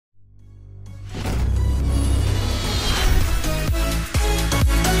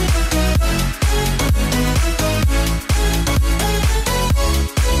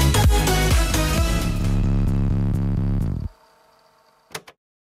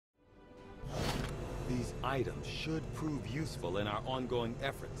Those items should prove useful in our ongoing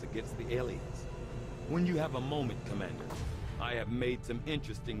efforts against the aliens. When you have a moment, Commander, I have made some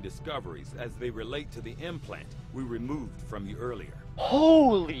interesting discoveries as they relate to the implant we removed from you earlier.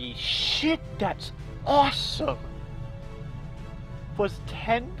 Holy shit, that's awesome! Was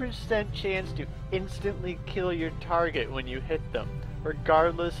 10% chance to instantly kill your target when you hit them,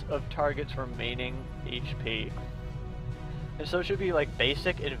 regardless of target's remaining HP. And so it should be like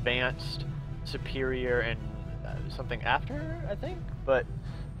basic, advanced, superior, and something after, I think? But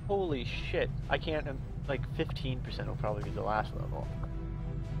holy shit, I can't, like 15% will probably be the last level.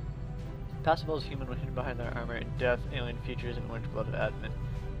 Passable as human when hidden behind their armor and death, alien features, and orange-blooded admin.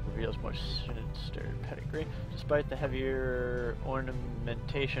 Reveals more sinister pedigree. Despite the heavier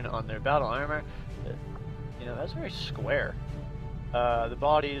ornamentation on their battle armor, you know, that's very square. The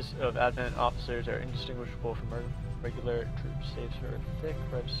bodies of admin officers are indistinguishable from regular troops, save for a thick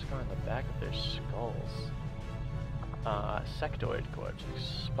red scar on the back of their skulls. Sectoid corpse.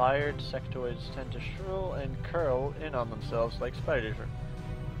 Expired sectoids tend to shrivel and curl in on themselves like spiders.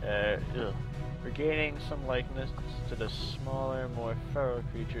 Regaining some likeness to the smaller, more feral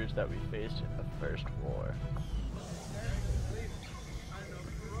creatures that we faced in the First War.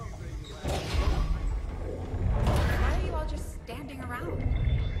 Why are you all just standing around?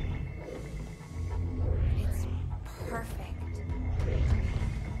 It's perfect.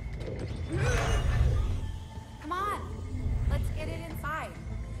 Come on, let's get it inside.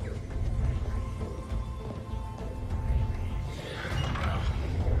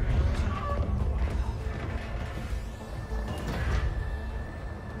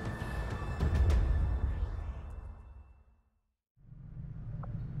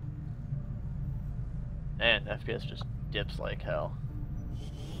 Man, FPS just dips like hell.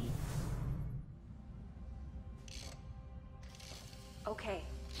 Okay,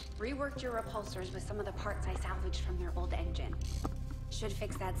 reworked your repulsors with some of the parts I salvaged from their old engine. Should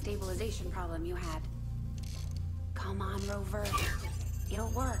fix that stabilization problem you had. Come on, Rover. It'll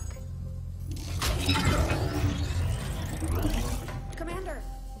work. Commander!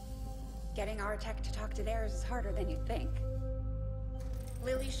 Getting our tech to talk to theirs is harder than you'd think.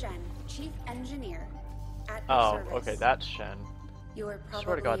 Lily Shen, Chief Engineer at the Oh, service. okay, that's Shen. You were probably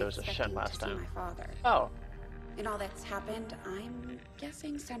Swear to God there was a Shen expecting last to see time. my father. Oh. In all that's happened, I'm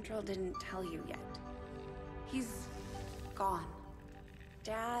guessing Central didn't tell you yet. He's gone.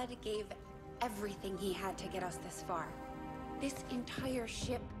 Dad gave everything he had to get us this far. This entire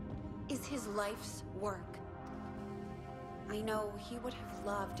ship is his life's work. I know he would have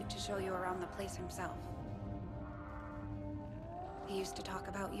loved to show you around the place himself. He used to talk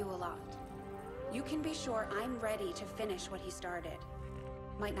about you a lot. You can be sure I'm ready to finish what he started.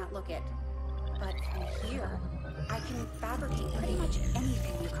 Might not look it, but from here, I can fabricate pretty much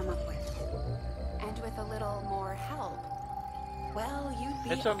anything you come up with. And with a little more help, well, you'd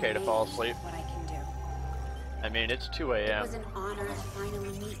be It's okay to fall amazed asleep. what I can do. I mean, it's 2 It a.m. was an honor to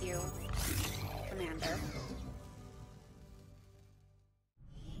finally meet you, Commander.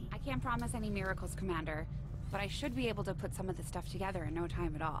 I can't promise any miracles, Commander, but I should be able to put some of the stuff together in no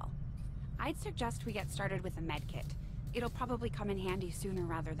time at all. I'd suggest we get started with a med kit. It'll probably come in handy sooner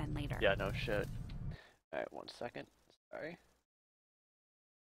rather than later. Yeah, no shit. Alright, 1 second. Sorry.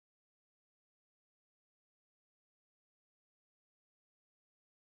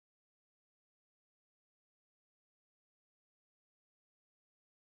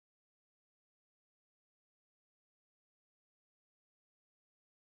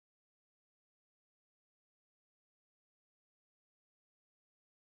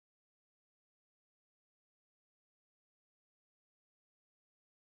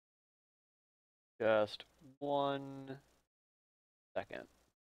 Just 1 second.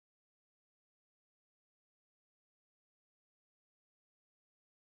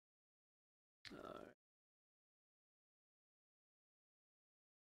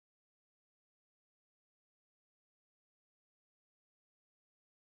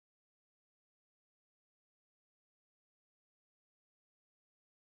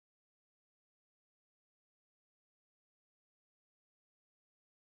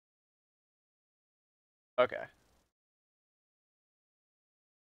 Okay.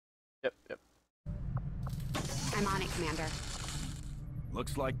 Yep. I'm on it, Commander.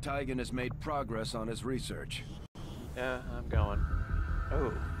 Looks like Tygan has made progress on his research. Yeah, I'm going.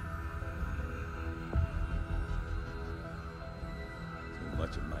 Oh. So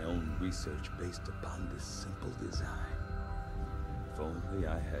much of my own research based upon this simple design. If only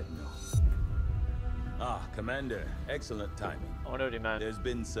I had known. Ah, Commander, excellent timing. Oh no, man. There's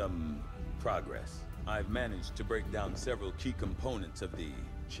been some progress. I've managed to break down several key components of the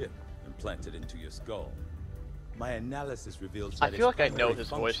chip. implanted into your skull. My analysis reveals that I feel its like I know primary this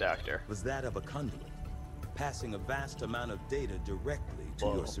voice function actor. was that of a conduit, passing a vast amount of data directly to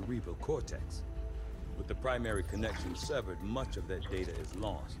your cerebral cortex. With the primary connection severed, much of that data is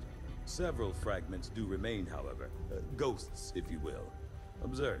lost. Several fragments do remain, however. Ghosts, if you will.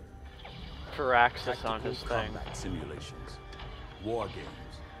 Observe. Firaxis on Tactical his thing. combat simulations. War games.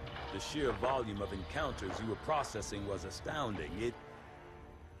 The sheer volume of encounters you were processing was astounding.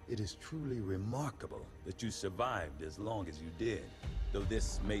 It is truly remarkable that you survived as long as you did. Though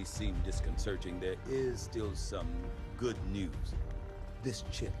this may seem disconcerting, there is still some good news. This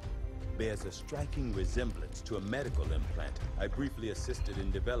chip bears a striking resemblance to a medical implant I briefly assisted in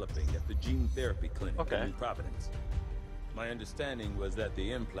developing at the gene therapy clinic in New Providence. My understanding was that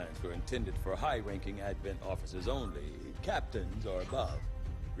the implants were intended for high-ranking Advent officers only, captains or above.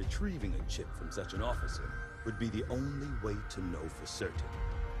 Retrieving a chip from such an officer would be the only way to know for certain.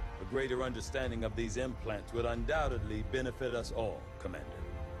 A greater understanding of these implants would undoubtedly benefit us all, Commander.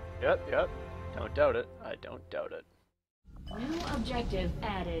 Yep. Don't doubt it. I don't doubt it. New objective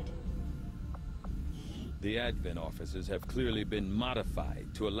added. The Advent officers have clearly been modified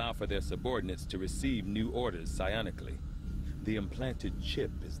to allow for their subordinates to receive new orders psionically. The implanted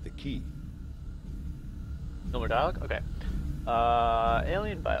chip is the key. No more dialogue? Okay.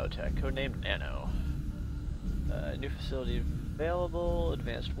 Alien biotech, codenamed Nano. New facility available,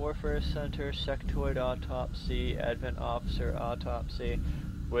 Advanced Warfare Center, Sectoid Autopsy, Advent Officer Autopsy.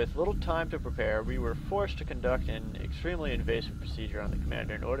 With little time to prepare, we were forced to conduct an extremely invasive procedure on the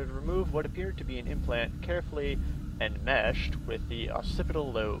commander in order to remove what appeared to be an implant carefully enmeshed with the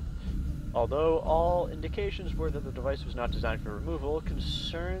occipital lobe. Although all indications were that the device was not designed for removal,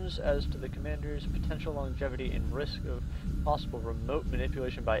 concerns as to the commander's potential longevity and risk of possible remote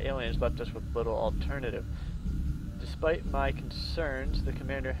manipulation by aliens left us with little alternative. Despite my concerns, the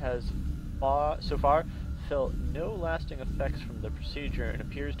commander has so far felt no lasting effects from the procedure and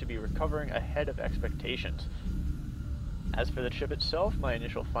appears to be recovering ahead of expectations. As for the chip itself, my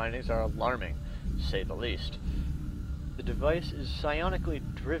initial findings are alarming, to say the least. The device is psionically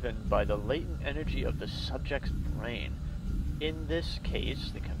driven by the latent energy of the subject's brain. In this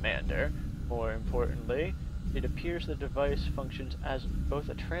case, the commander. More importantly, it appears the device functions as both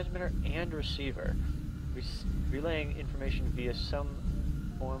a transmitter and receiver, relaying information via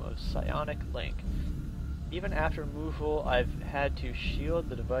some form of psionic link. Even after removal, I've had to shield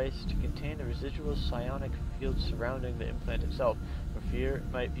the device to contain the residual psionic field surrounding the implant itself, for fear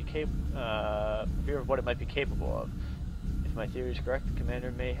of what it might be capable of. If my theory is correct, the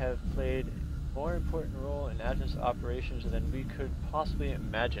commander may have played a more important role in Advent's operations than we could possibly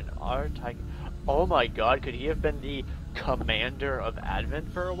imagine. Our Tiger... Oh my god, could he have been the commander of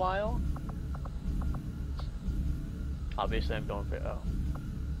Advent for a while? Obviously I'm going for... Oh.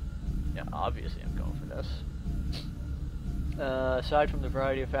 Yeah, obviously I'm going for this. Aside from the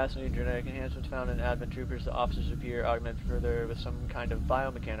variety of fascinating genetic enhancements found in Advent troopers, the officers appear augmented further with some kind of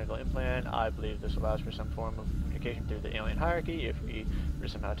biomechanical implant. I believe this allows for some form of communication through the alien hierarchy. If we were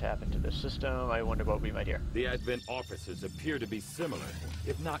to somehow tap into this system, I wonder what we might hear. The Advent officers appear to be similar,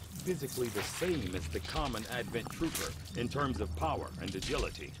 if not physically the same as the common Advent trooper in terms of power and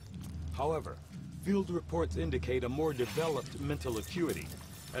agility. However, field reports indicate a more developed mental acuity,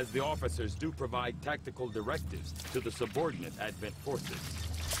 as the officers do provide tactical directives to the subordinate Advent forces.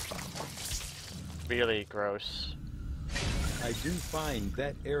 Really gross. I do find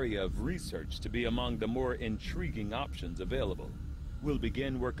that area of research to be among the more intriguing options available. We'll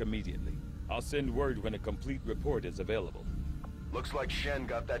begin work immediately. I'll send word when a complete report is available. Looks like Shen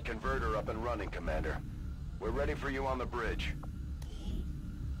got that converter up and running, Commander. We're ready for you on the bridge.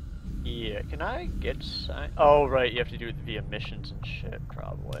 Yeah, can I get signed? Oh, right, you have to do it via missions and shit,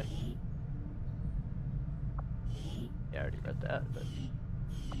 probably. Yeah, I already read that, but...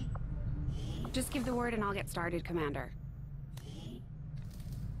 Just give the word and I'll get started, Commander.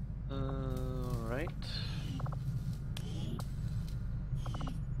 Right.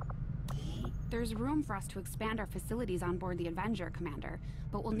 There's room for us to expand our facilities on board the Avenger, Commander,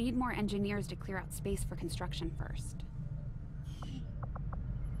 but we'll need more engineers to clear out space for construction first.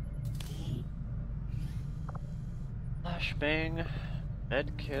 Flashbang,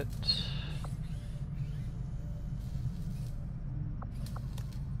 medkit.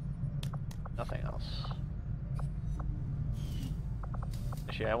 Nothing else.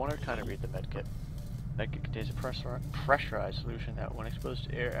 Actually, I want to kind of read the medkit. Medkit contains a pressurized solution that, when exposed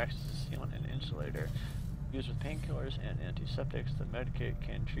to air, acts as a sealant and insulator. Used with painkillers and antiseptics, the medkit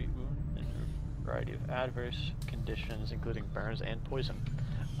can treat wounds and a variety of adverse conditions, including burns and poison.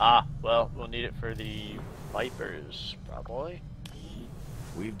 Ah, well, we'll need it for the Vipers, probably.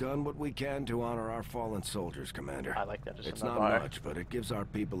 We've done what we can to honor our fallen soldiers, Commander. I like that just It's in the not bar. much, but it gives our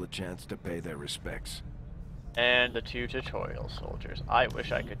people a chance to pay their respects. And the 2 tutorial soldiers. I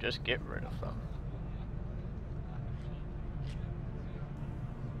wish I could just get rid of them.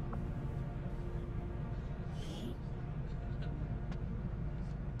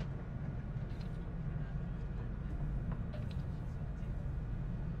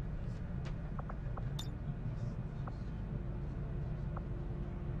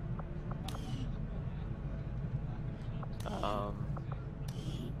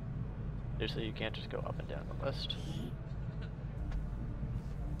 Seriously, you can't just go up and down the list.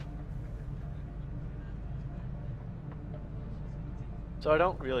 So I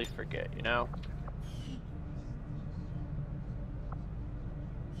don't really forget, you know?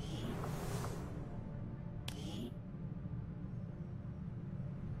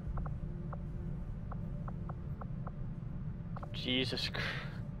 Jesus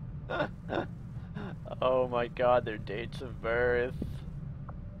Christ. Oh my god, their dates of birth.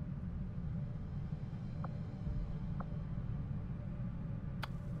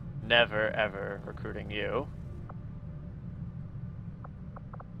 Never ever recruiting you.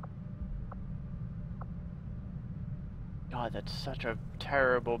 God, that's such a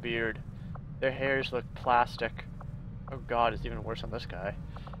terrible beard. Their hairs look plastic. Oh god, it's even worse on this guy.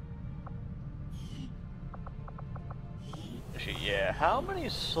 Actually, yeah, how many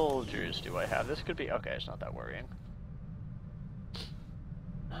soldiers do I have? This could be... okay, it's not that worrying.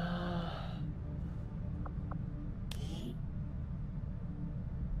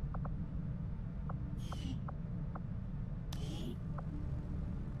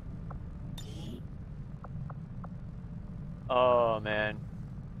 Oh man,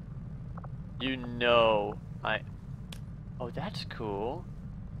 you know oh, that's cool.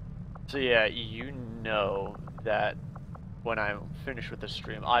 So yeah, you know that when I'm finished with the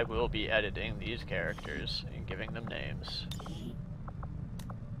stream, I will be editing these characters and giving them names.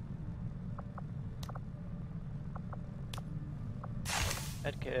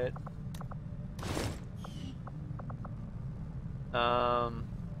 Medkit.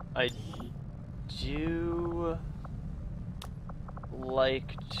 I do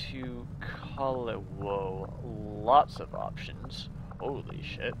like to color. Whoa, lots of options. Holy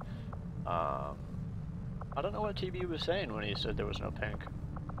shit. I don't know what TB was saying when he said there was no pink.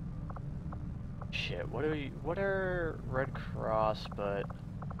 Shit, what are Red Cross, but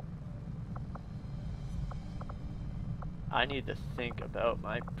I need to think about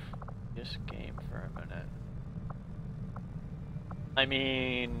my previous game for a minute. I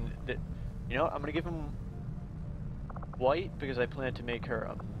mean, you know what, I'm gonna give him white because I plan to make her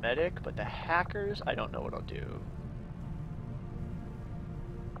a medic, but the hackers, I don't know what I'll do.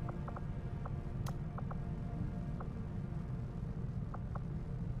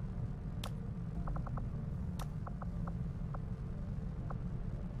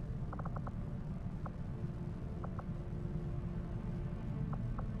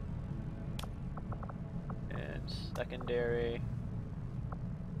 And secondary.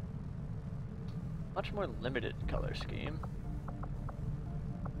 Much more limited color scheme.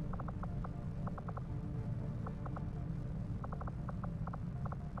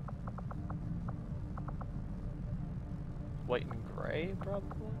 White and gray,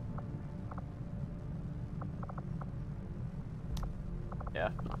 probably? Yeah.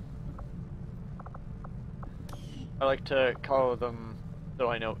 I like to color them so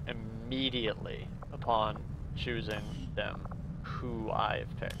I know immediately upon choosing them who I've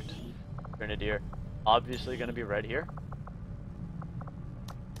picked. Grenadier. Obviously going to be red here.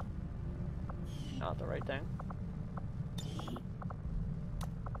 Not the right thing.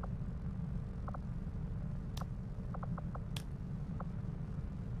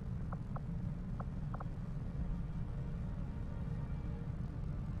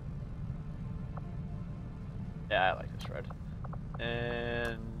 Yeah, I like this red.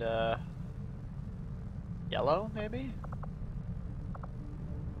 And, yellow, maybe?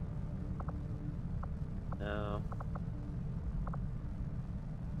 No.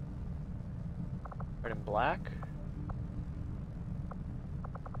 Red and black?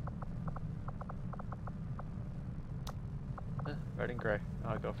 Red and gray.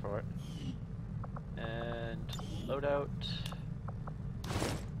 I'll go for it. And loadout.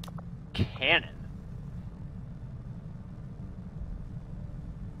 Cannon.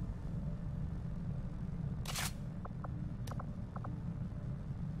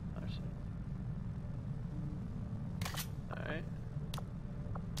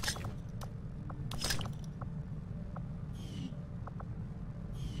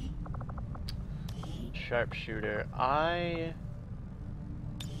 Sharpshooter. I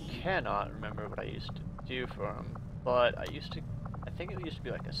cannot remember what I used to do for them, but I think it used to be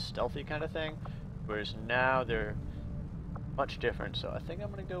like a stealthy kind of thing, whereas now they're much different. So I think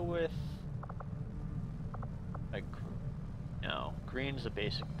I'm gonna go with like, no, green's the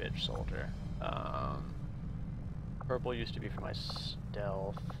basic bitch soldier. Purple used to be for my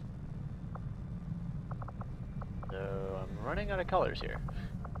stealth. So I'm running out of colors here.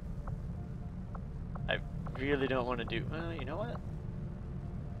 I really don't want to do, you know what?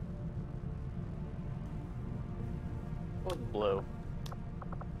 Or blue.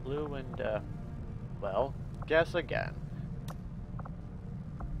 Blue and, well, guess again.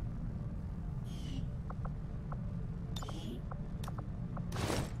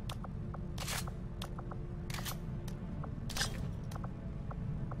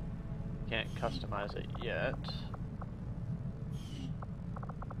 Can't customize it yet.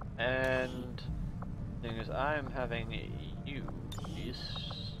 And thing is, I'm having you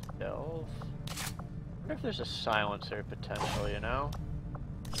stealth. I wonder if there's a silencer potential, you know?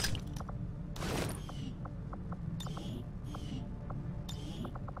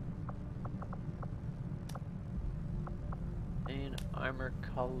 Main armor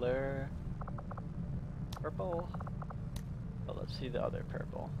color purple. Oh, let's see the other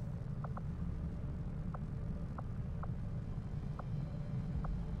purple.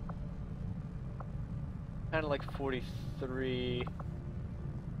 Kind of like 43.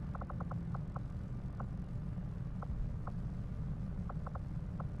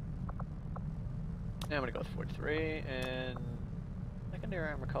 Yeah, I'm gonna go with 43, and secondary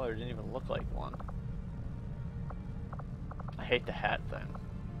armor color didn't even look like one. I hate the hat thing.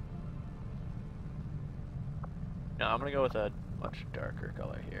 No, I'm gonna go with a much darker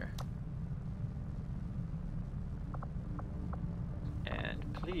color here.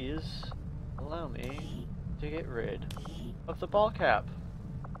 And please allow me to get rid of the ball cap,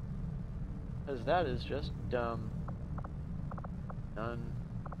 because that is just dumb. None.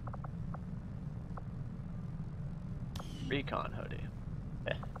 Recon hoodie.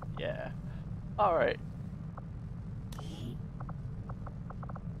 Yeah. Alright.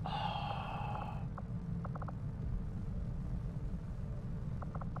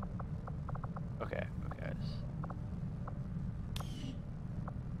 Okay, okay.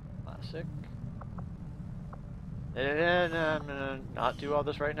 Classic. No, not do all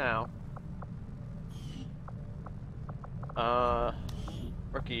this right now.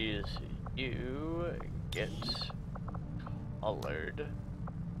 Rookies, you get colored.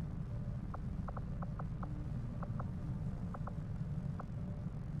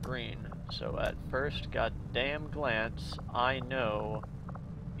 Green. So at first goddamn glance, I know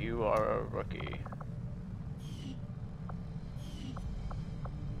you are a rookie.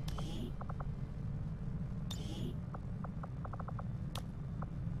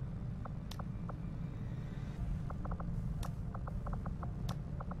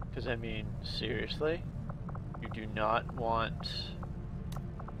 Because, I mean, seriously? You do not want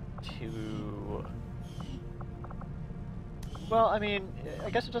to... Well, I mean, I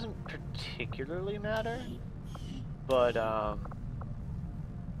guess it doesn't particularly matter, but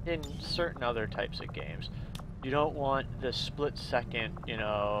in certain other types of games, you don't want the split second, you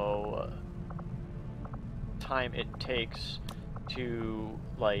know, time it takes to,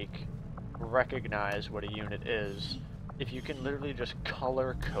 like, recognize what a unit is. If you can literally just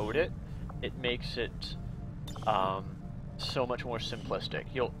color code it, it makes it so much more simplistic.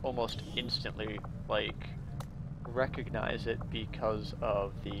 You'll almost instantly, like, recognize it because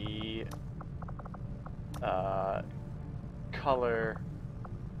of the color.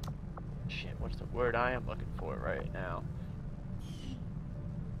 Shit, what's the word I am looking for right now?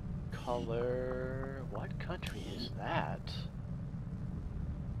 Color. What country is that?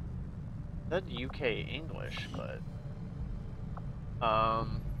 That's UK English, but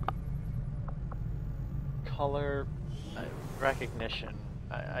color recognition,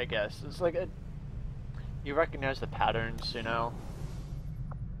 I guess. It's like you recognize the patterns, you know?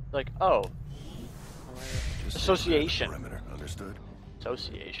 Like, oh. Association. Perimeter, understood?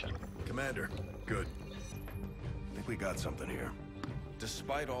 Association. Commander, good. I think we got something here.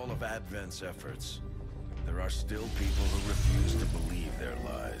 Despite all of Advent's efforts, there are still people who refuse to believe their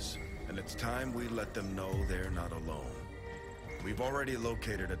lies. And it's time we let them know they're not alone. We've already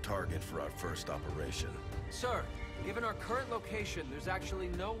located a target for our first operation. Sir, given our current location, there's actually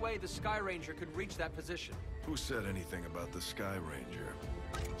no way the Sky Ranger could reach that position. Who said anything about the Sky Ranger?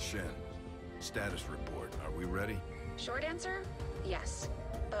 Shen, status report. Are we ready? Short answer, yes.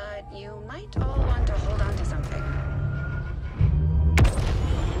 But you might all want to hold on to something.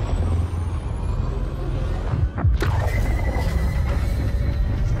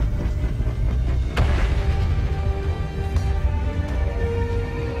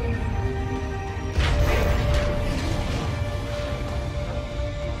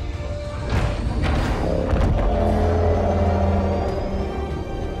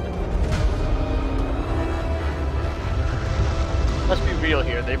 real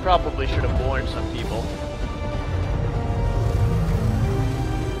here, they probably should have warned some people.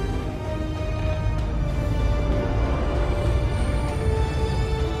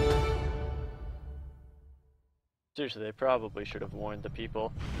 Seriously, they probably should have warned the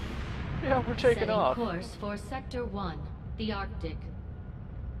people. Yeah, we're taking off. Course for Sector 1, the Arctic.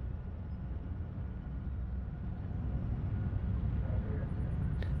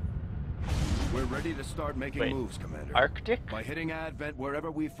 We're ready to start making moves, Commander. Arctic? By hitting Advent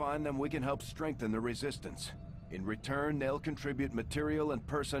wherever we find them, we can help strengthen the Resistance. In return, they'll contribute material and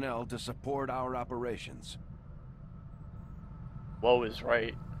personnel to support our operations. Woe is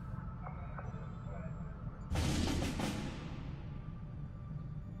right.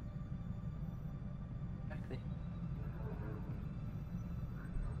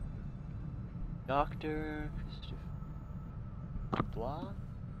 Dr. Blah?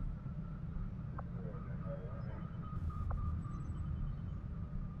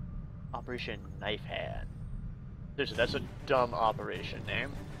 Operation Knife Hand. That's a dumb operation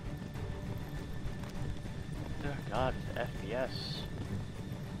name. Oh god, FPS.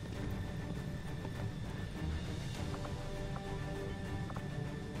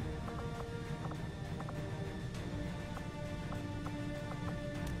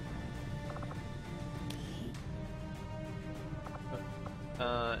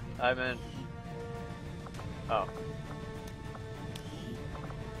 I meant... Oh.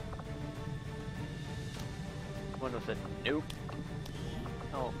 One with a nope.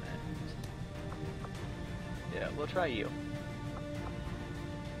 Oh man. Yeah, we'll try you.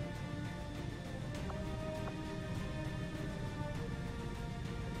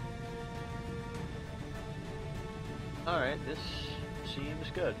 Alright, this seems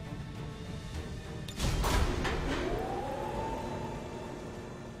good.